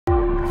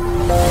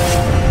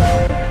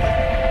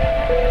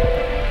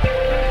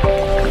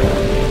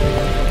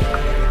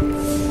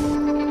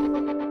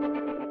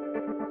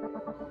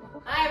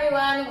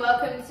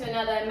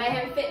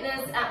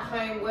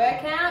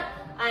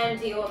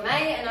Dior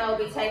May, and I will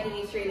be taking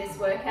you through this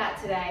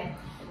workout today.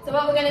 So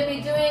what we're going to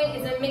be doing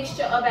is a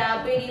mixture of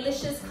our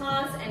Bootylicious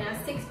class and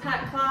our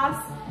six-pack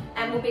class,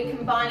 and we'll be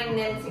combining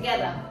them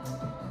together.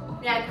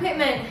 Now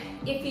equipment,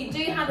 if you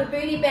do have a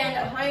booty band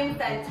at home,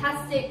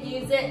 fantastic,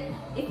 use it.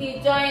 If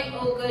you don't,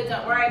 all good,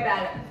 don't worry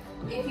about it.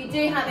 If you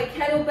do have a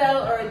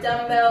kettlebell or a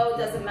dumbbell,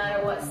 doesn't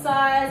matter what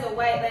size or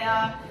weight they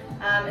are,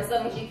 as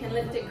long as you can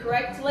lift it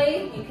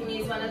correctly, you can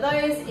use one of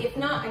those. If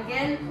not,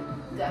 again,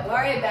 don't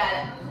worry about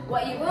it.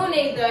 What you will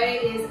need though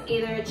is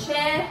either a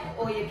chair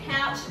or your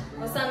couch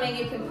or something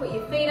you can put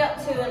your feet up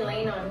to and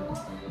lean on.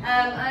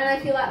 I don't know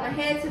if you like my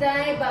hair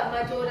today, but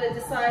my daughter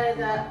decided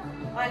that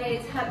I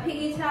needed to have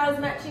piggy tails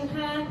matching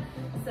her,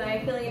 so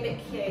feeling a bit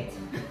cute.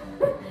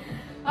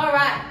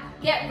 Alright,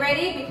 get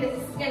ready because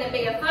this is going to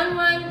be a fun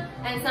one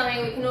and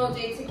something we can all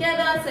do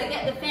together, so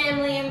get the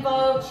family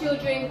involved,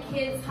 children,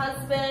 kids,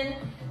 husband,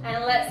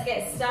 and let's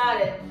get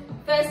started.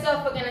 First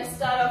off, we're going to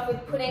start off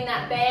with putting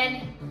that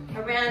band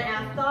around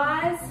our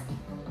thighs.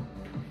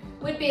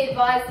 Would be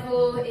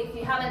advisable if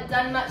you haven't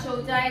done much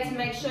all day to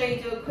make sure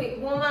you do a quick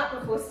warm-up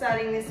before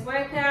starting this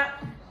workout,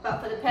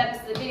 but for the purpose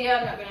of the video,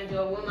 I'm not going to do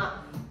a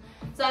warm-up.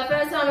 So the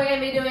first one we're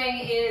going to be doing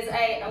is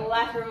a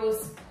lateral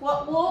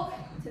squat walk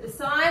to the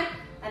side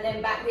and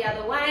then back the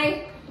other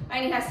way.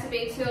 Only has to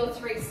be 2 or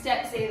 3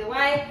 steps either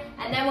way,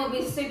 and then we'll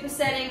be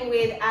supersetting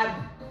with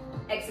ab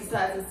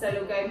exercises. So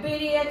it'll go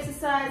booty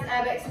exercise,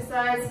 ab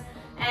exercise,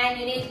 and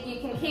you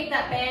can keep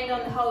that band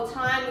on the whole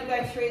time we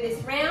go through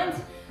this round,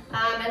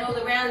 and all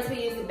the rounds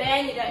we use the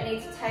band, you don't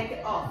need to take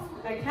it off,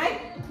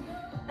 okay?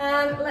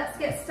 Let's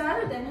get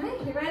started then, hey?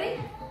 You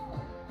ready?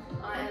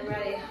 I am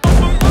ready.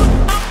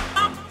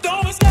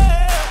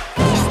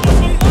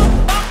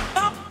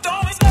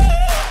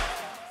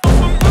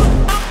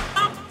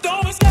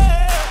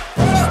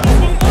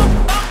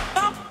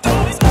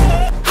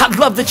 I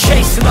love the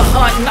chase and the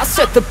hunt, and I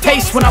set the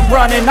pace when I'm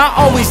running. I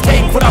always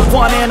take what I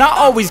want and I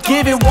always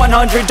give it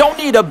 100. Don't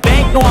need a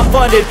bank, no I'm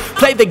funded.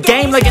 Play the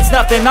game like it's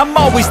nothing. I'm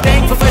always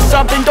thankful for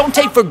something. Don't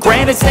take for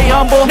granted, stay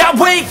humble. Now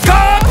wake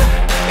up!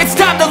 It's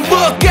time to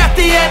look at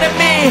the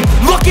enemy.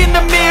 Look in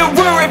the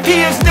mirror if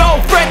he is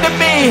no friend to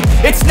me.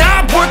 It's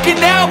not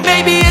working out,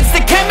 maybe it's the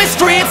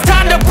chemistry. It's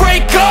time to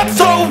break up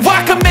so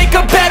I can make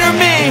a better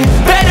me.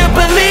 Better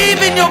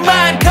believe in your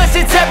mind, cause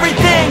it's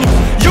everything.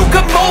 You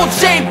can mold,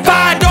 shape,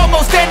 find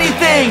almost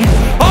anything.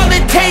 All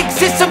it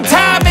takes is some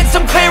time and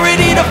some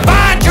clarity to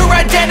find your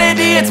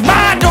identity. It's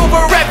mind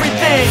over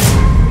everything.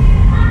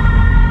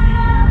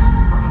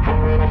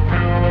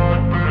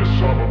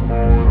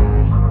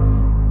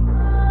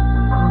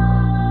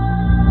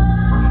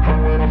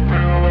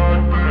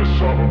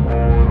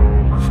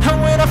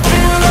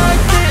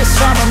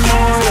 I'm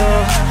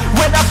immortal.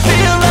 When I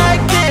feel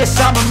like this,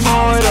 I'm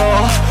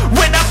immortal.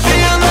 When I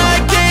feel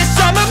like this,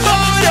 I'm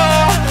immortal.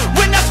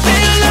 When I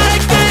feel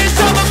like this,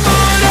 I'm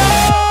immortal.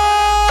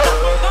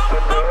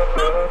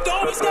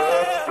 Don't be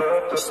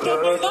scared. Just step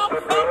it up.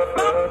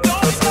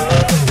 Don't be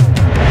scared.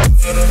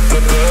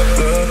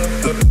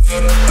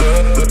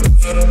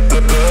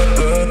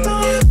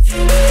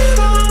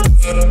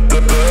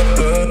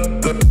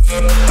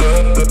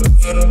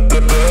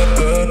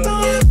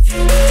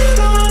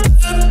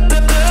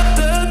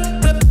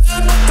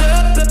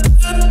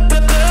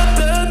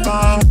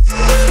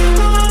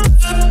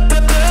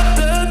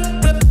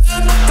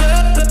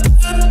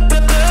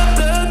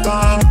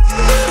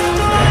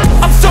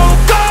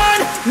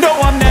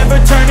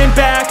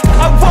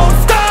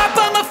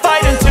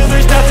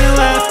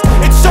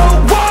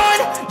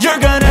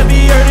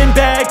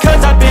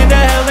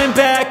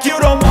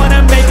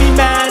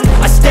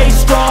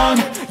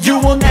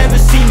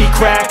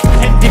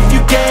 And if you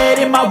get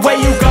in my way,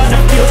 you're gonna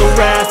feel the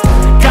wrath.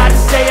 Gotta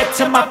say it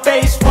to my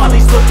face while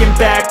he's looking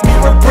back.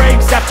 Mirror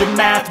breaks after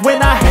math.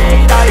 When I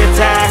hate, I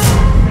attack.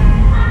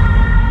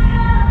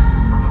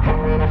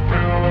 When I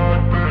feel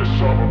like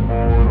this, I'm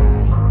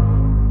immortal.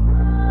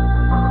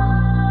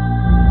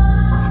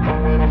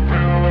 When I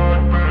feel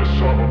like this,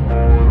 I'm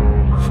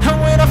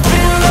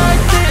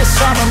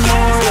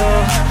immortal.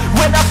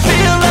 When I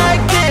feel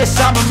like this,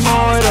 I'm immortal. When I feel like this, I'm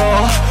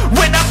immortal.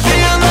 When I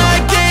feel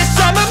like this,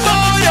 I'm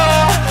immortal.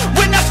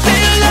 When I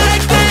feel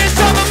like this,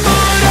 I'm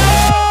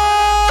immortal.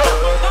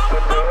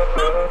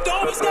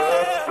 Don't be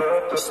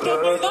scared. Just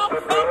step it up.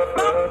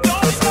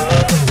 Don't be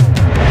scared.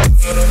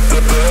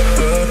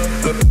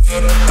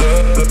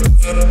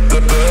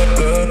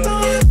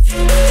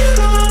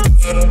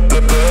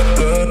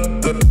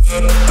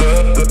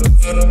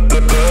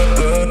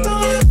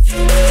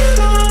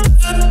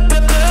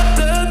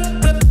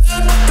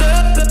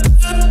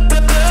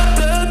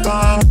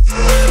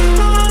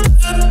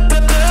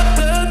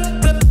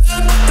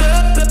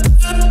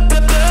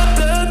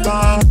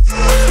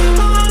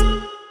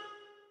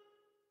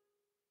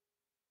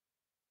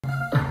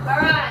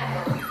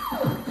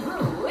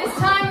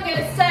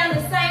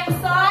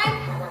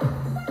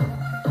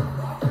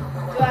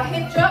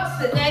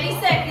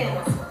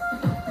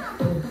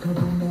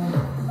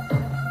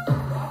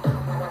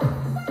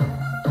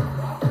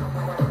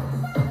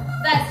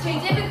 That's too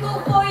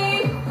difficult for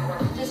you,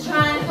 just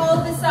try and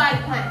hold the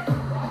side plank.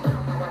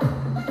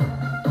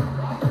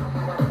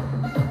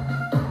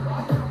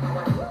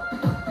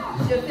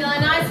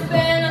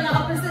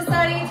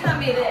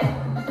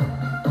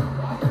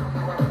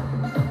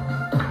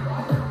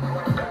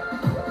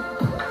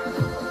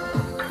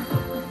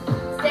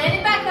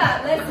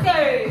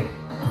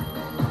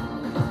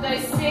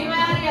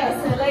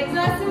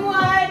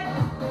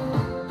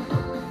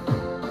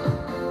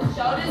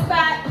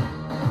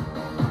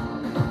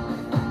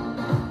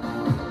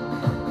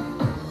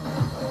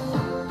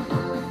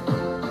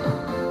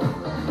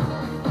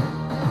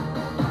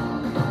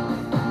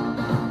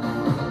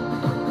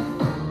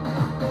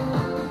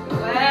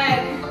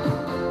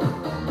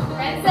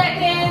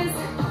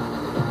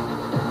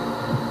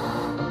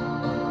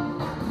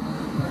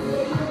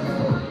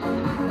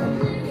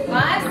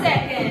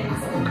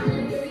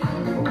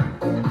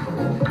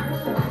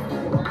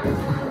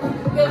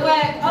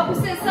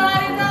 Opposite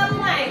side of the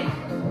plank.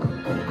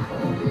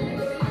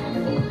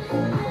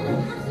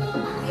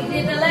 You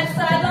did the left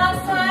side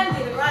last time,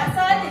 do the right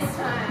side this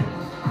time.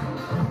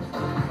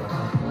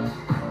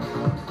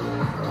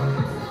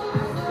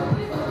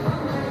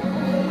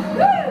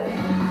 Woo!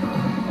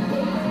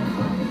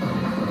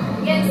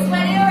 Getting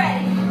sweaty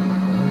already.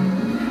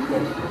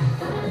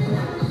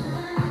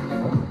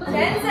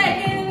 10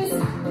 seconds.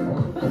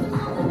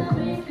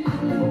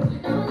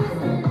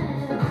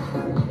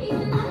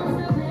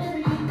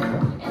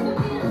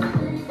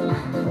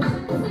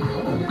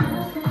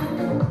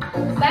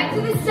 Back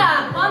to the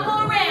start, one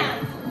more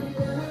round.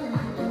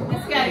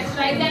 Let's go,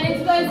 straight down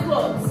into those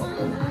walks.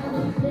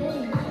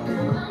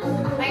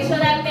 Make sure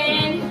that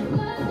band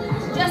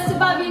is just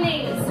above your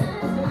knees.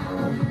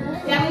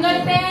 If you haven't got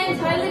a band,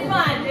 totally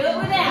fine, do it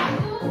without.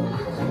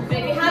 But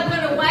if you have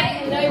got a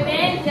weight and no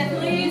band,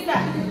 definitely use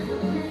that.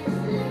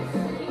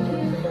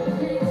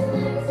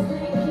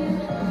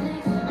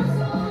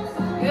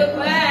 Good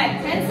work,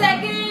 10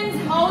 seconds,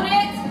 hold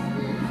it.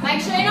 Make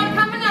sure you're not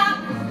coming up.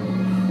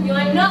 You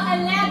are not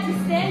allowed to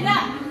stand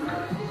up.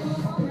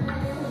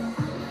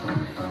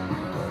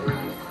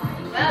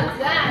 Well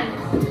done.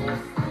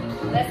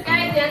 Let's go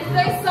down to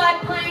those side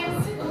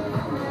planks.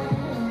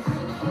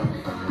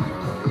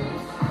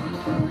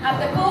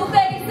 After full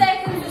 30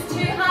 seconds is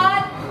too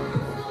hard,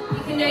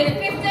 you can do the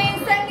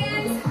 15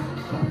 seconds,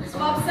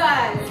 swap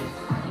sides.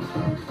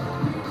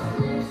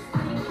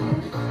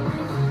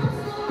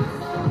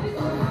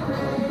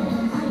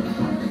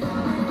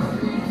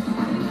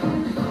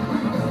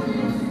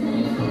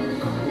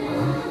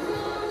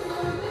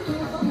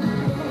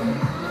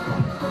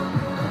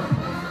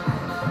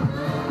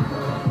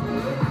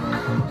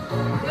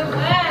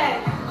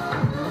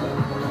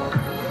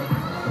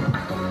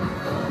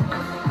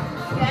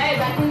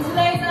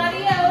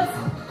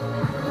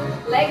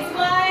 Legs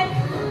wide.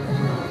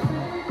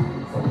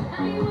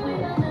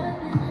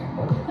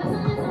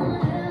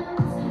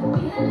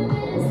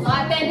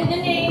 Slight bend in the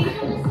knee.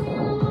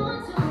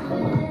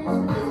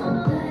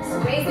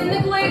 Squeezing the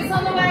glutes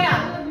on the way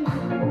up.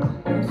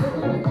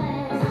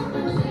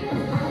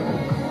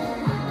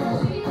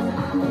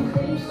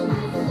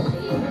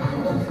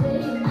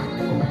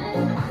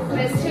 If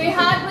it's too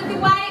hard with the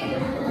weight,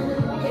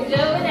 you can do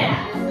it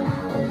without.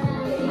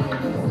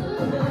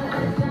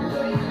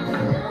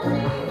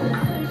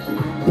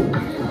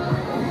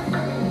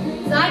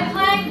 Side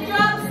plank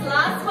drops,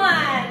 last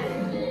one.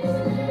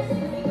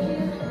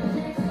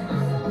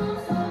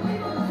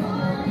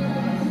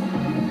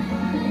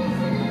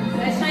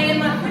 Let's try and get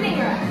my footing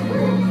right.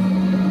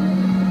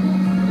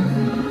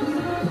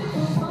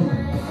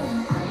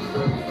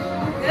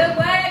 Good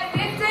work,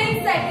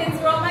 15 seconds,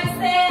 we're almost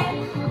there.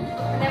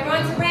 And then we're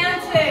on to round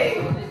two.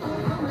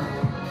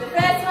 The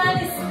first one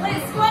is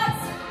split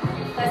squats.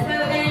 That's where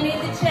we're going to need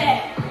the chair.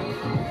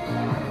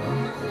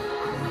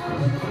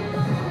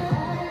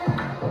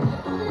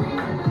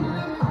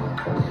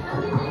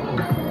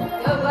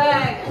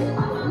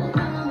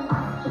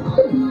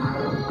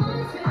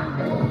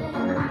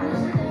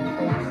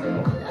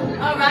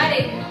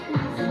 Alrighty,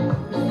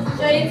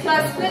 straight into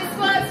our split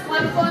squats,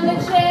 one foot on the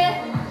chair,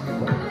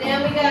 down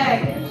we go.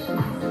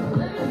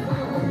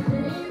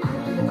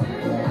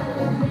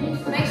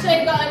 Make sure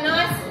you've got a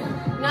nice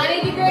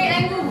 90-degree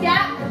angle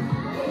gap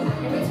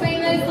in between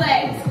those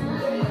legs.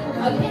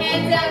 Hold your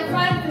hands down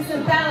front for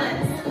some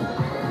balance.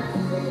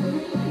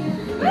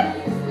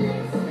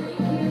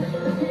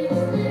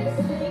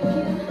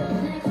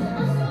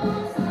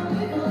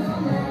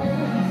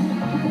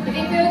 If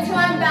you feel too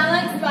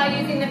unbalanced by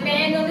using the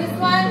band on this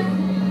one,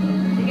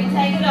 you can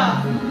take it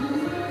off.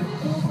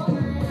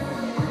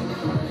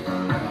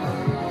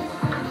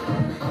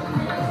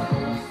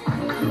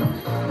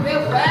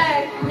 Good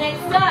work.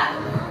 Next up,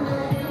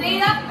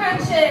 feet up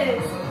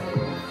crunches.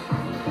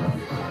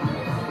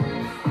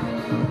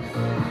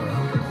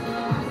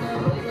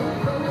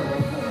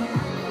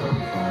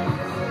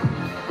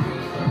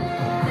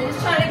 So just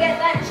try to get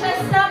that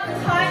chest up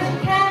as high as you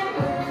can.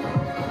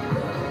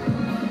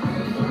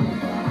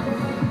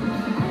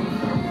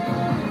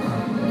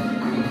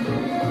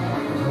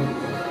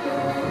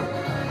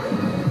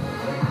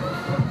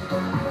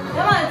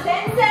 Come on,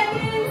 10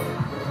 seconds.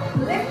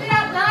 Lift it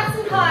up nice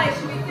and high. You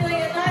should be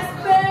feeling a nice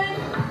burn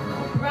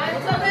right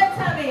on top of that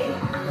tummy.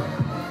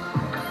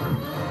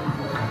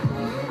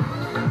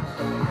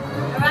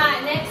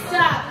 Alright, next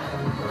up.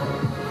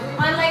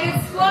 One-legged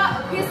squat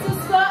or pistol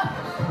squat.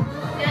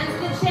 Down to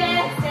the chair,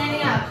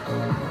 standing up.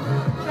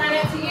 Try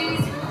not to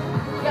use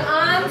your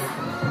arms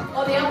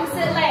or the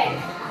opposite leg.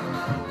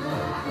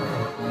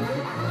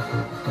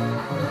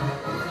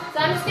 So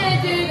I'm just going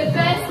to do the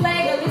first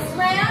leg of this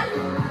round.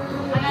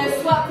 I'm going to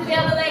swap to the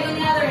other leg on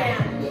the other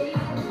round.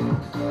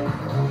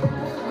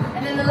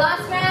 And then the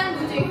last round,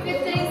 we'll do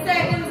 15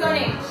 seconds on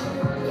each.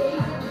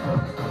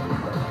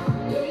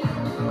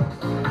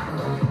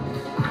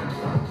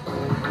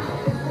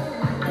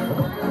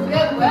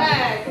 Good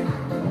work.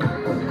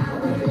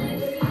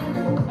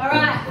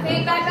 Alright,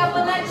 feet back up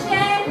on that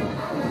chair.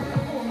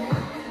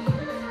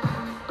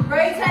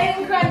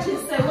 Rotating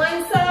crunches, so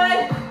one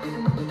side,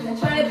 and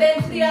trying to bend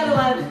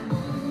another one.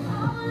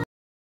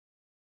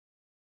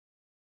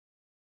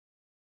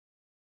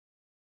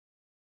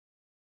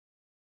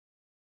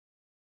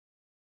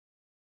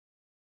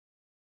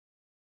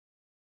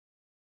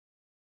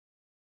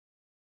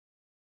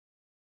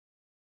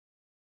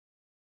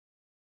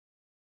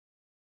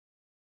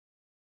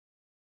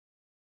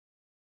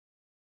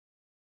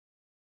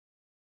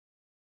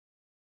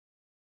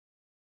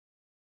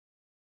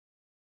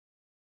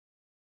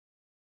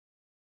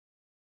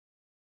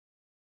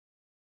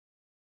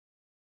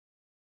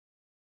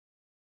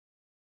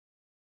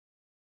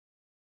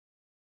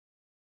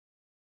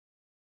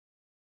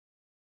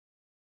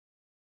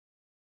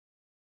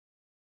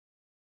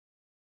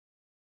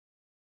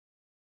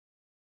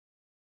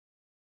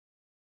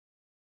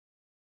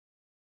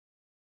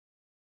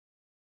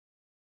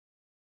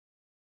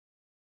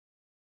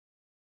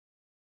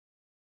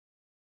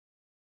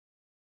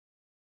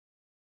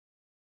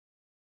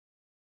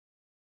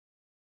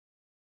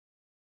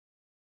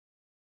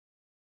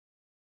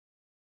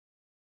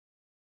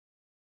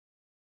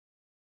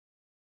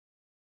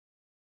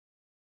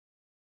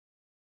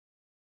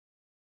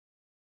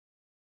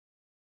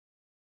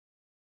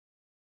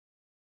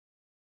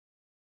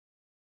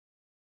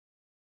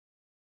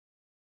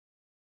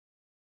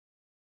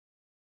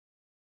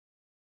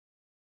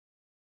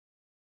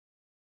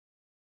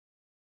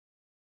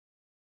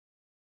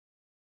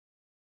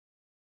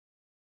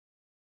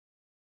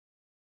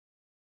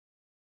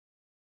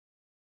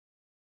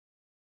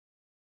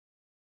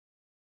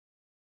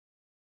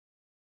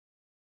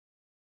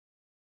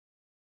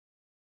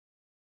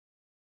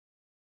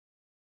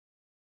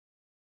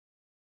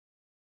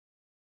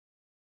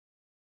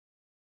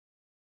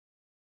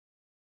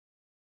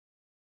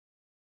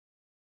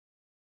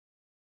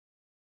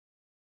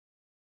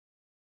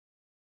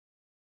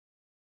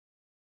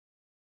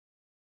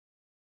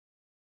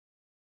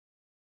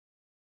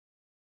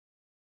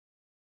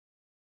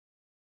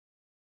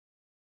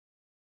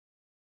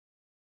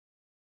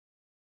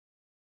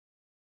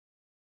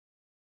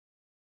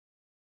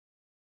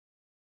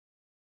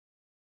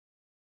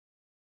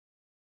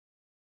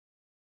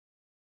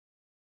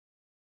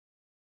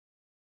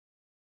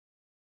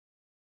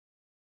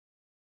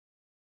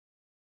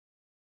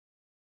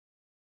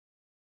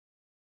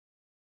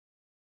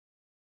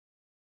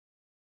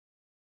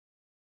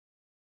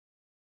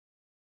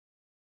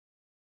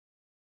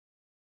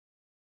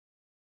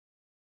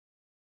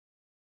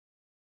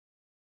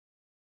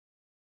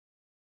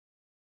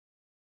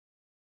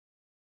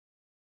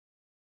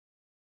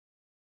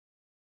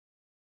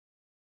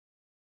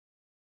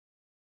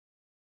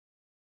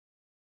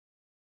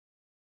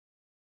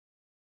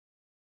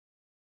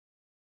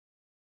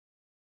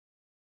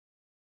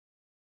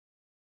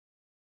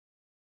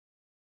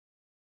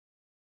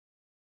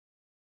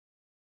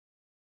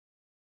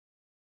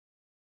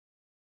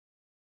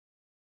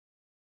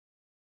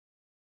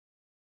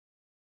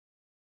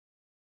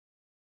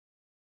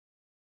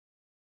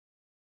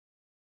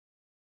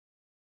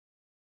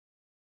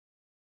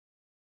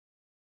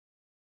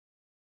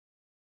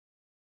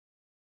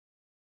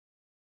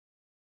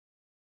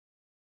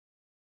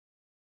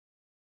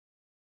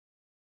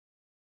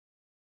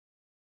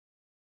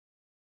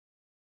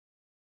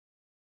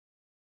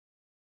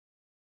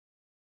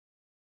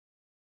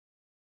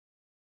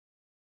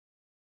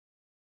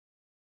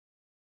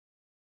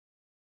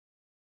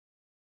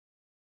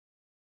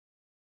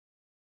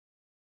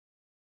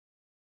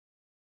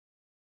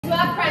 To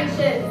our crunches.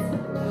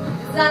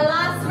 This is our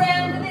last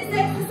round of these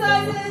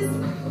exercises.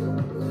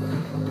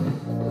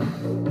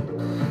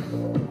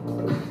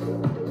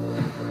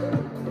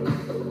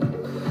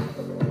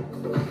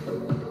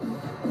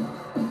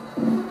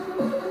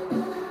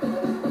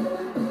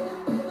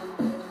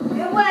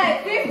 Good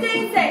work,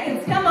 15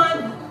 seconds, come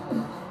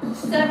on.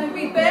 Stomach will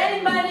be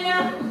burning by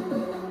now.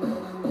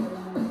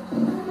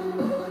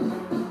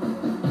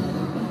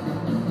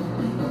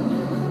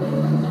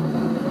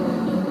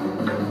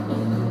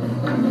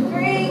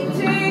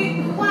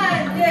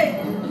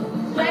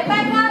 Straight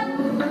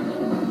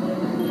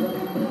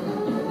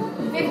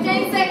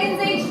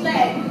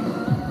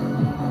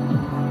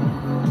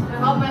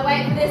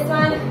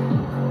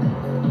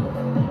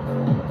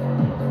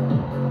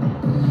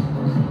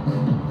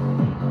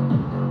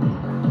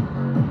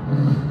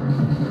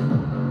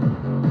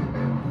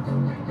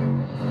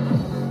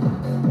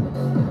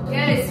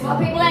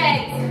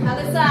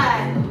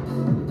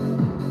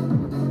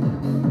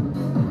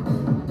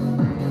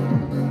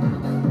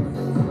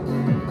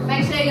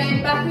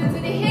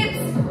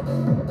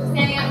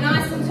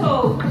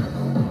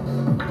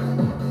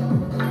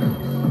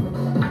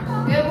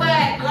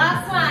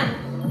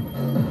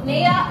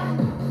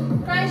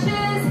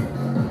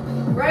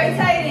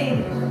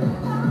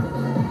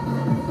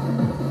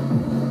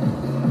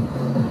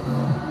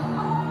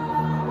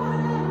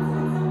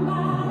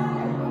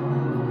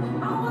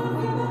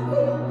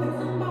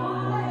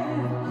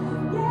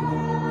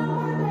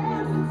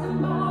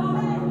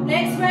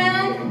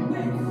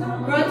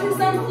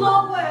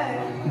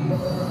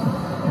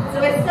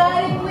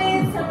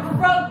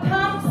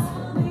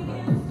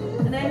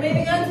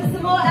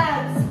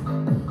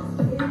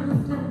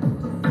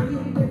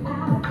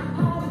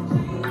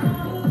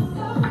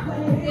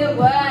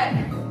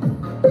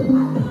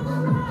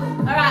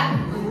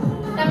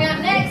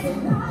legs,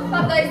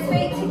 pop those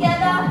feet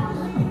together,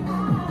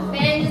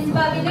 bend just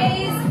above your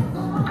knees,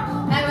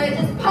 and we're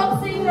just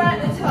pulsing right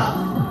at the top.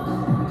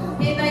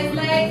 Keep those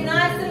legs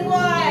nice and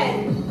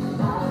wide.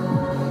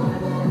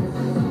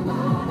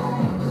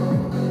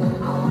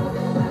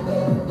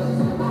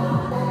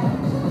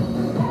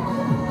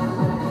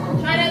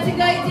 Try not to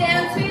go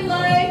down too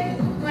low,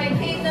 we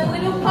keep the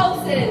little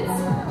pulses.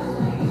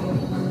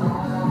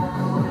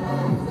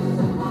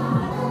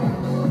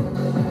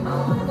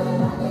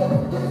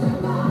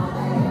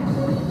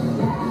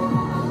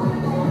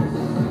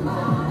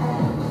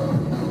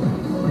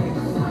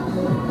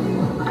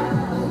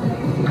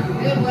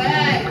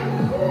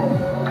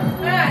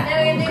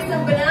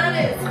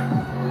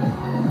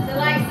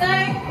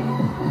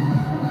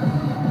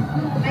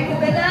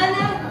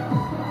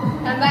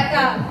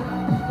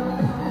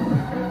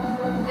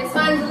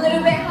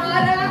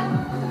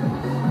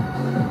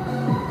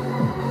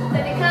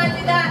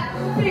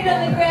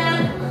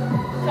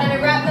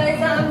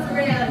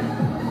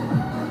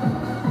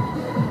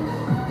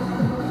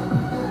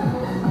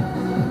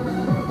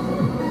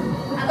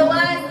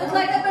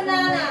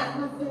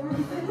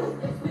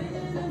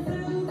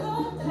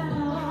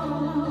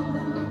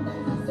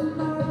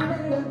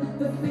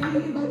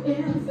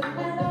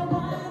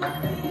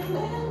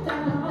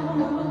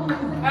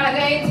 Alright,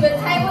 going into a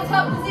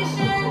tabletop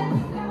position,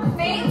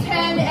 feet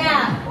turned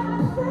out,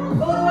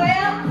 all the way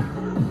up,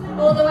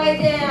 all the way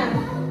down.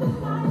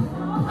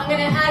 I'm going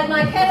to add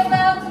my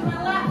kettlebell to my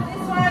lap for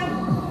this one.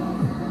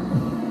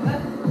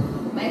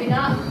 Maybe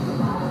not.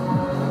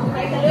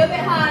 Make it a little bit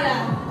harder.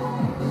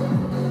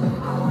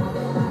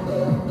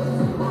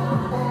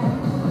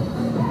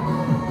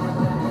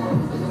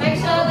 Make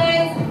sure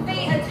those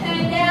feet are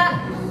turned out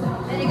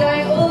and you're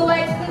going all the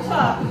way to the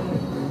top.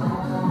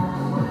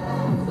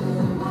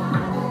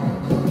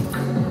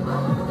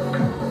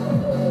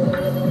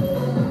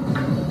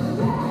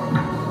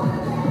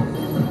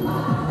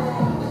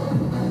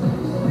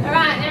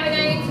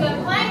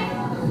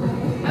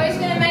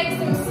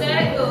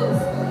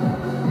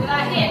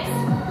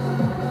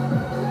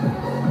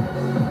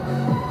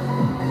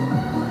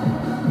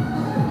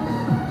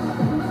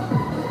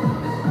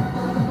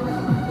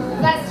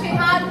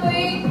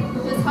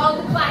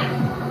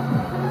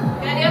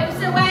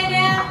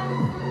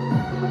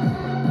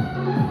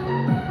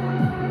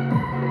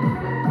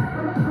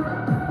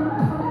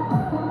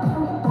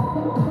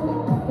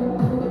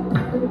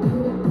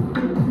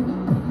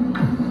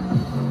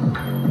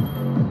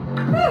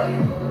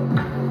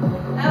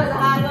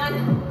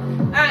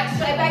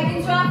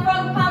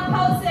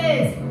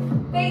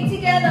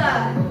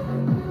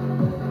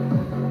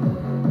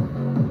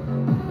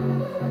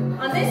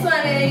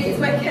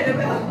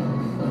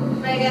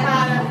 Make it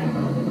harder.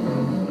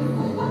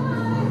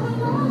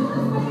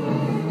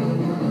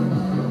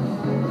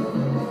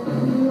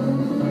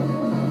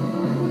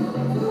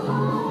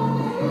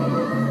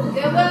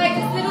 Good work,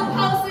 just little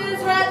pulses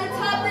right at the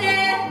top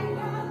there.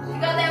 If you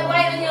got that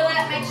weight on your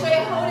lap, make sure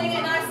you're holding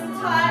it nice and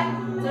tight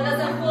so it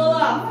doesn't fall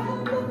off.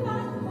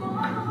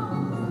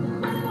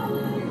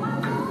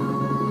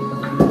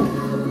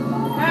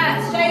 Alright,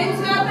 straight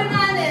into our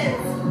bananas.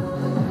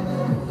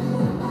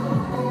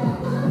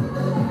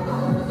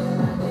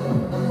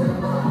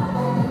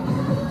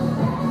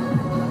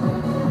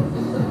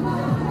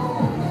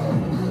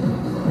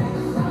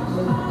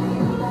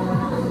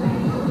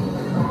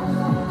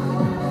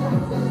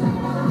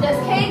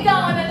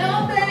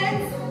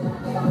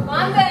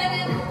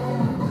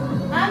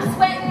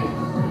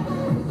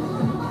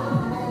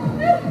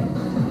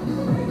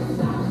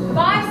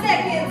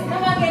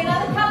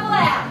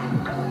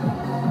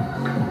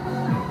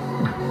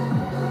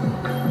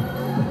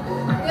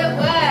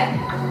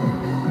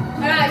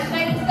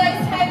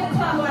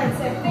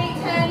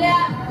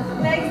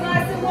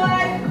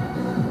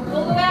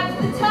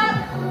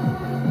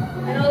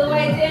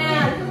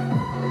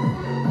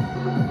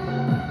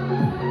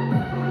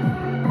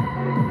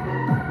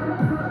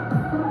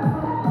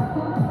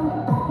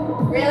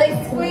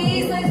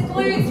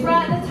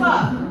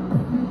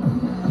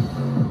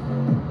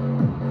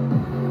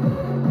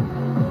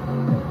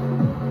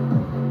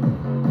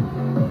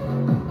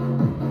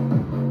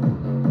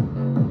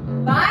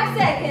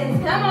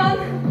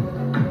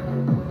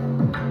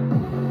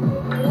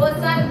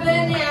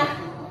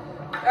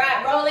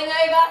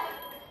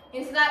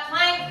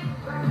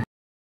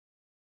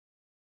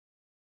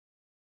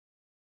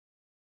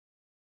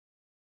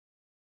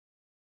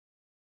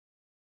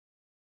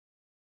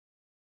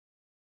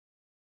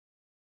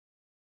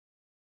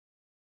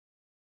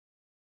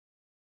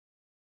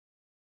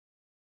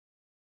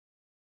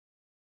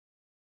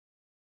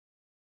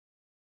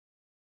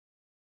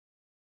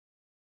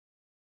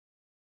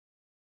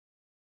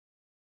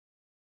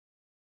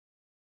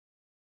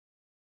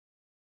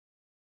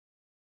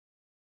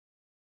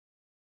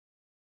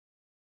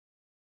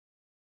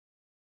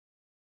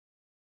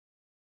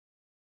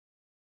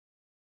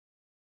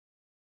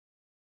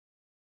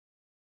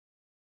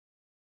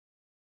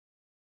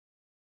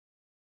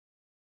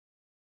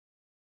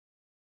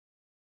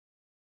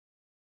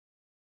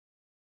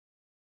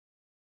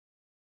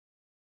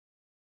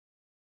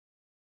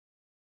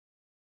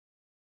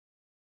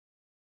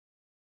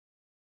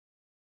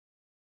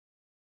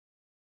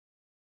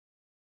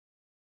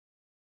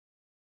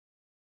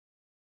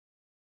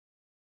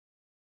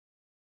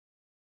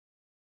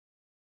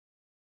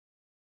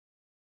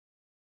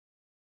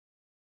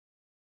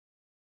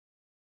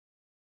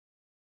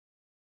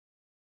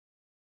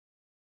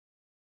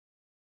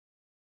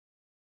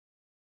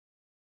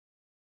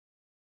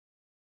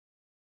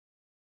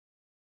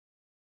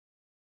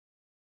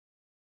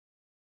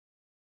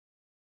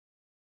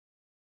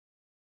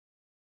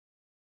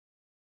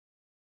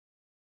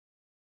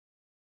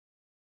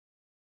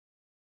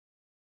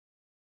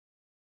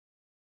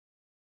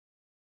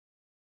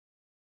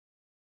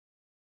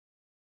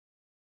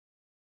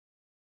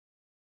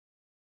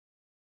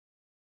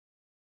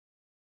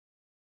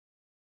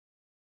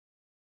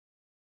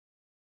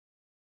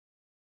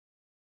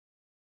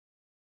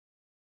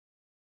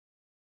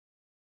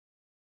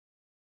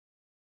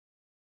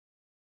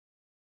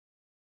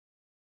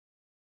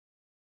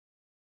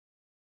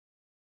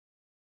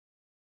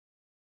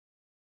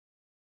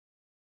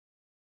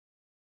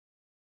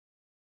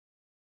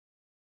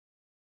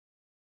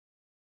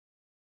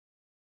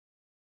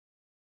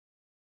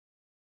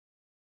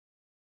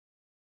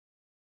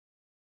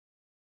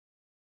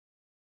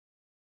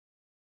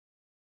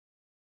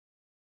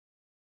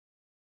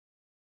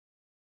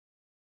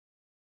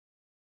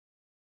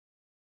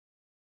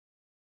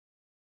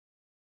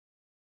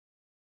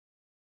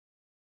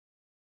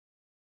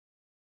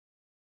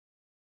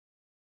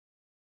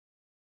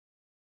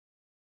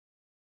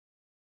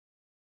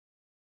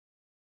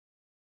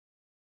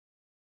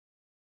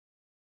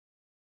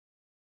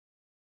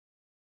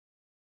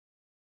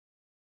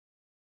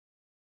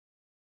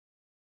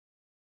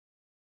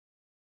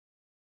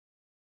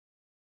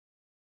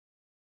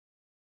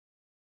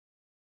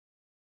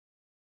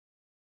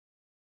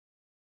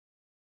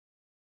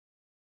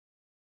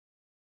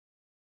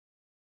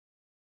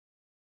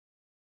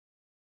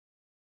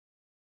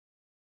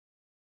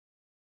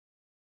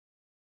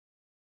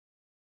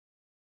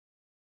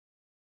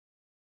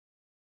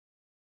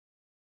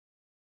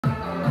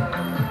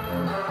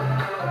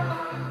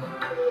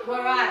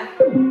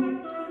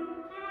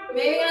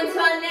 Moving on to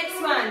our next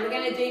one, we're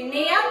going to do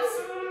knee ups.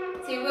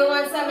 So you will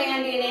want something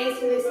under your knees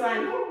for this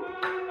one.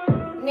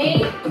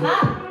 Knee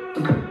up,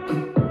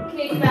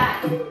 kick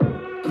back,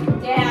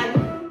 down,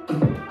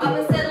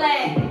 opposite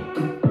leg,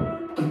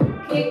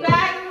 kick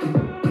back,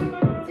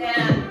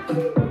 down.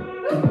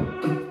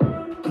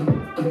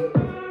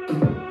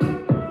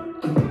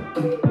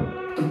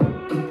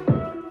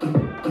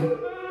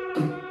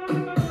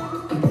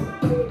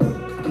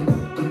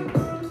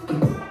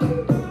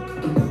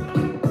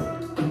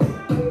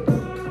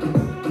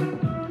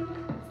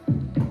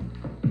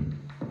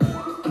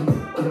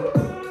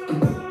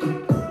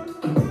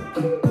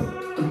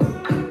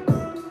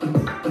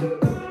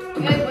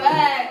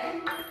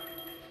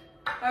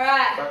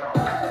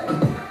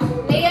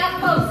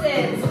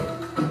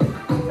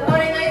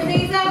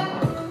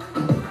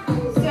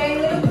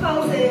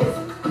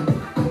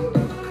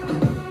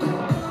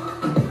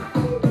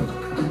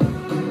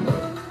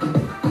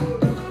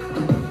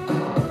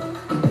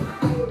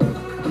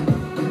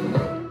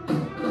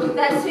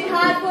 That's too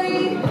hard for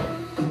you.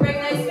 Bring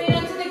those feet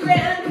onto the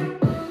ground.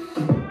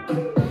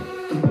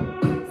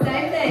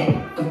 Same thing.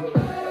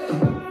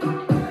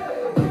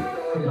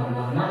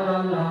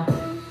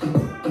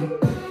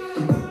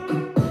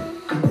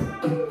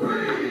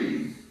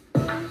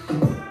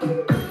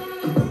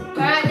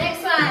 Alright,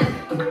 next one.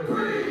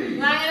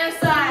 Lying on our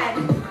side.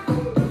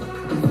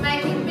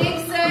 Making big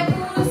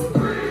circles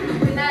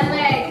with that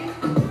leg.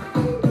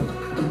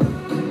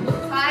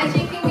 As high as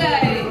you can go.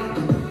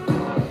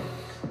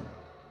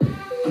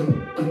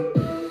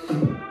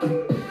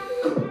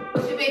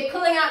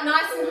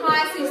 Nice and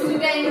high, so you're still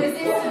getting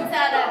resistance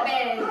out of that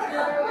bend.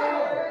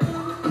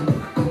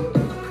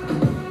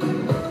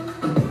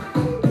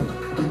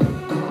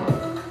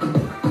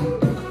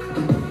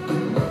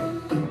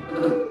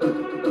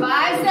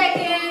 5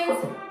 seconds.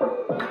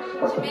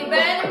 Should be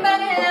burning by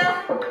now.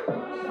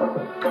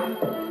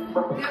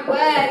 Good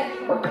work.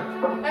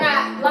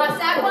 Alright, last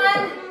that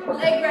one,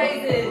 leg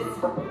raises.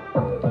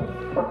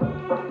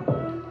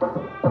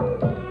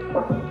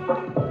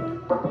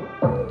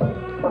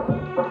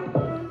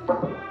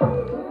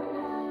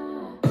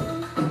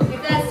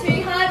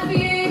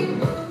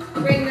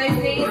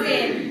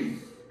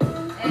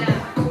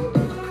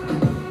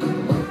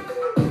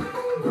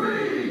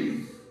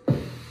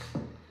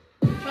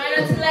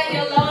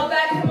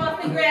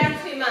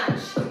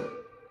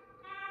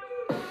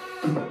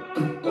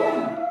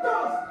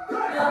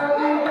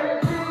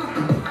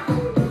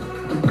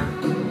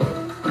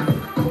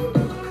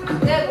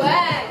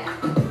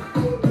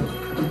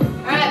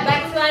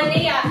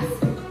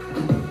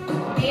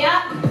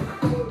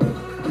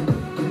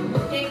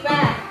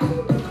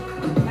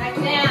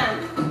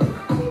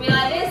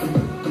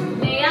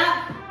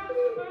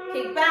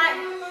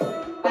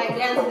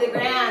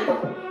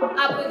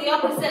 Up with the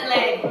opposite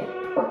leg.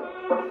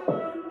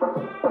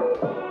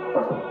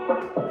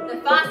 The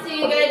faster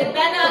you go, the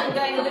better. I'm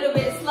going a little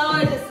bit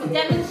slower just to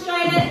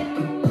demonstrate it.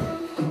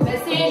 But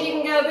as soon as you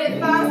can go a bit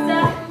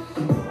faster,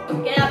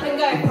 get up and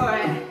go for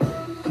it.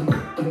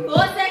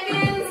 4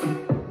 seconds.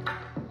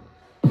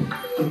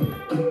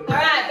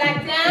 Alright, back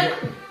down.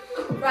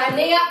 Right,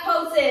 knee up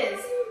pulses.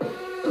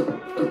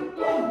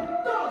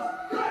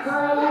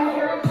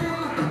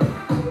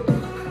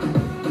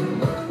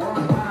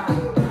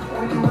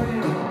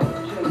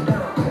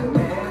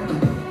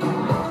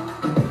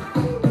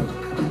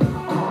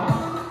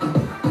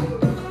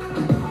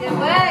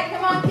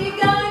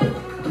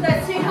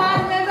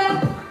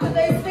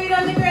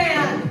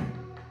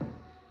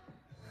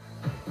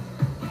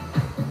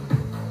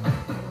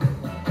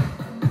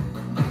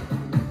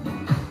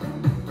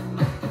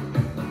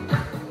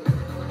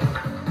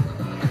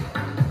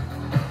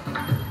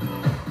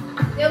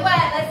 Good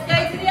work, let's go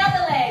to the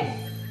other leg.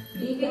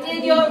 You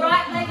did your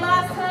right leg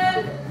last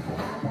time,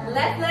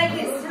 left leg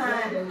this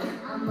time.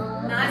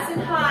 Nice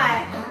and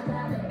high.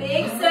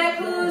 Big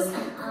circles,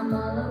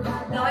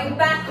 going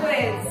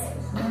backwards.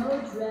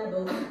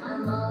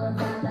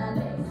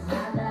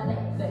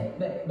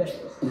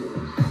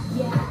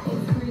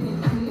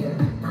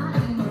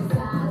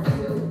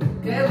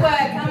 Good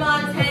work, come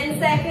on, 10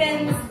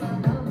 seconds.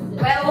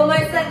 We're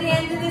almost at the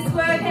end of this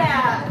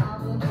workout.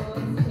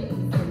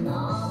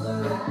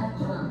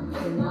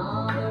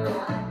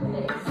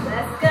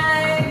 Let's go.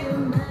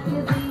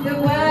 Good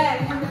work.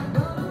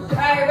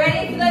 Alright,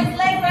 ready for those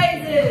leg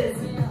raises?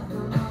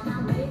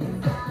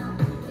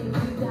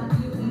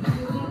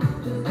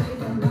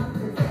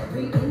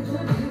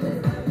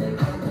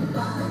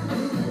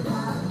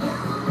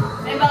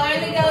 Remember,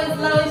 only go as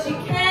low as you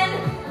can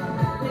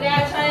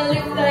without trying to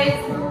lift those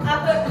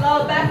upper,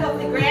 lower back off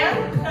the ground.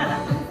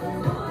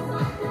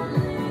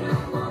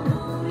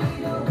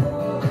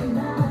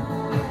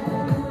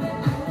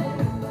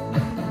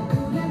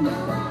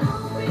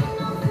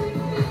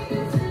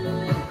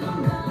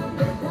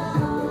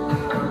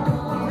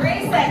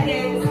 3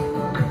 seconds.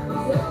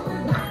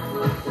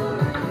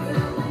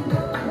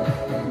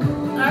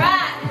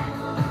 Alright,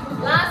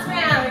 last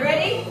round,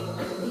 ready?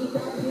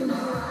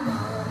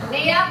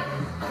 Knee up,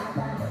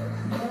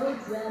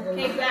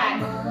 kick back,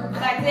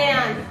 back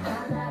down,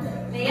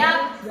 knee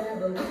up,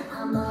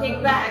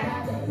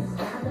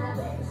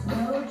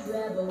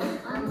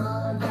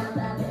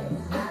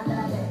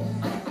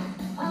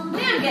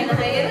 getting the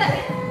hang of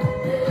it.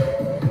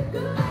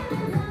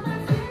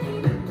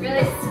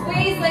 Really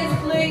squeeze those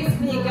glutes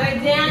when you go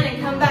down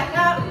and come back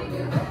up.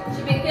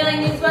 Should be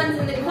feeling these ones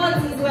in the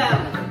quads as well.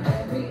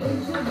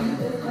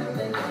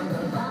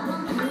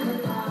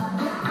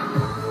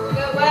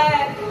 Good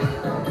work.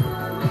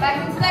 Back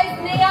into those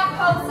knee up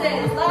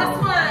pulses. Last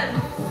one.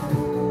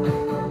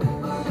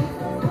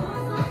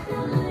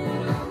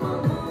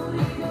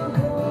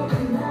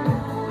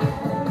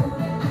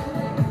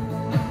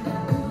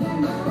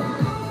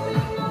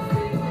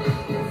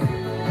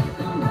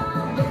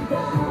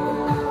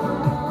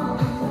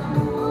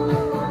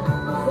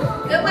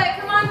 Good work,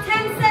 come on,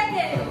 10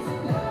 seconds.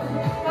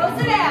 Pulse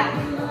it out.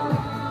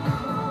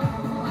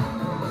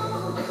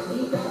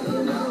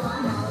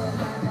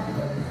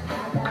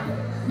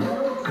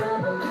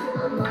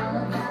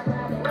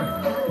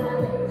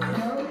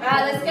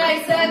 Alright, let's go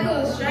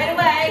circles straight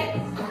away.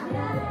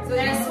 So we're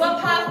going to swap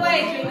halfway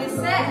during this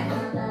set.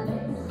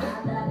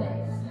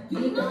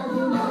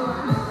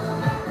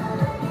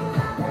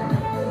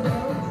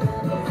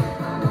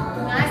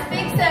 Nice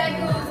big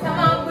circles, come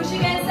on, push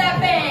against that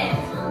band.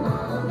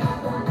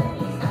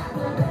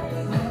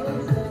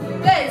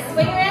 Good,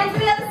 swing around to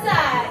the other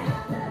side.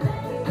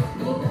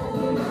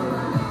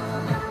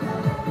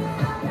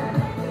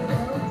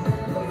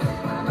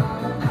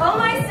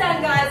 Almost done,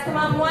 guys. Come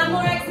on, one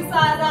more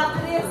exercise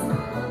after this,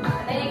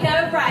 and then you can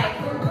have a break.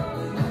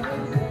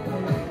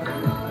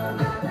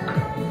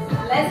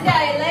 Let's go,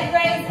 leg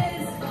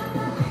raises.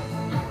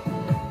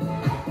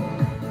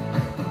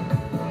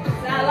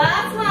 It's our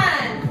last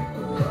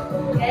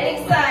one. Get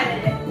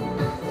excited.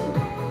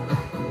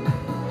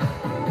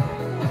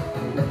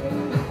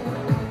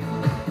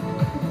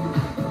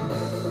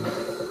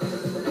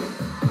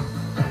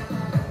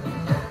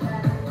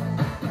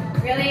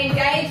 Really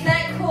engage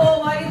that core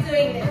while you're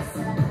doing this.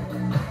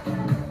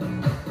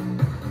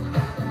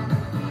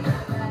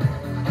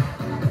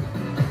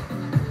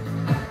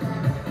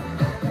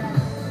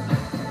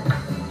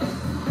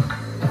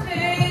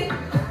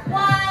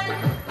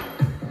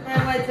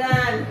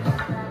 Done.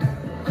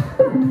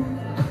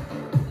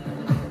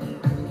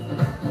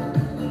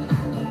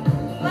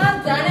 Well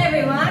done,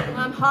 everyone.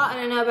 I'm hot, I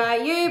don't know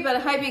about you, but I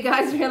hope you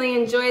guys really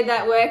enjoyed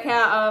that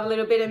workout of a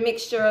little bit of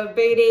mixture of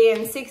booty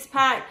and six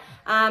pack.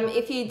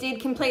 If you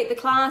did complete the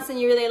class and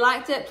you really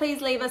liked it,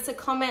 please leave us a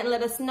comment and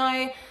let us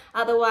know.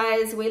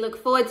 Otherwise, we look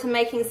forward to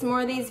making some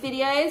more of these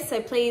videos. So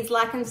please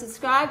like and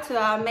subscribe to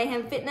our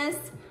Mayhem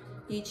Fitness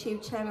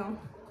YouTube channel.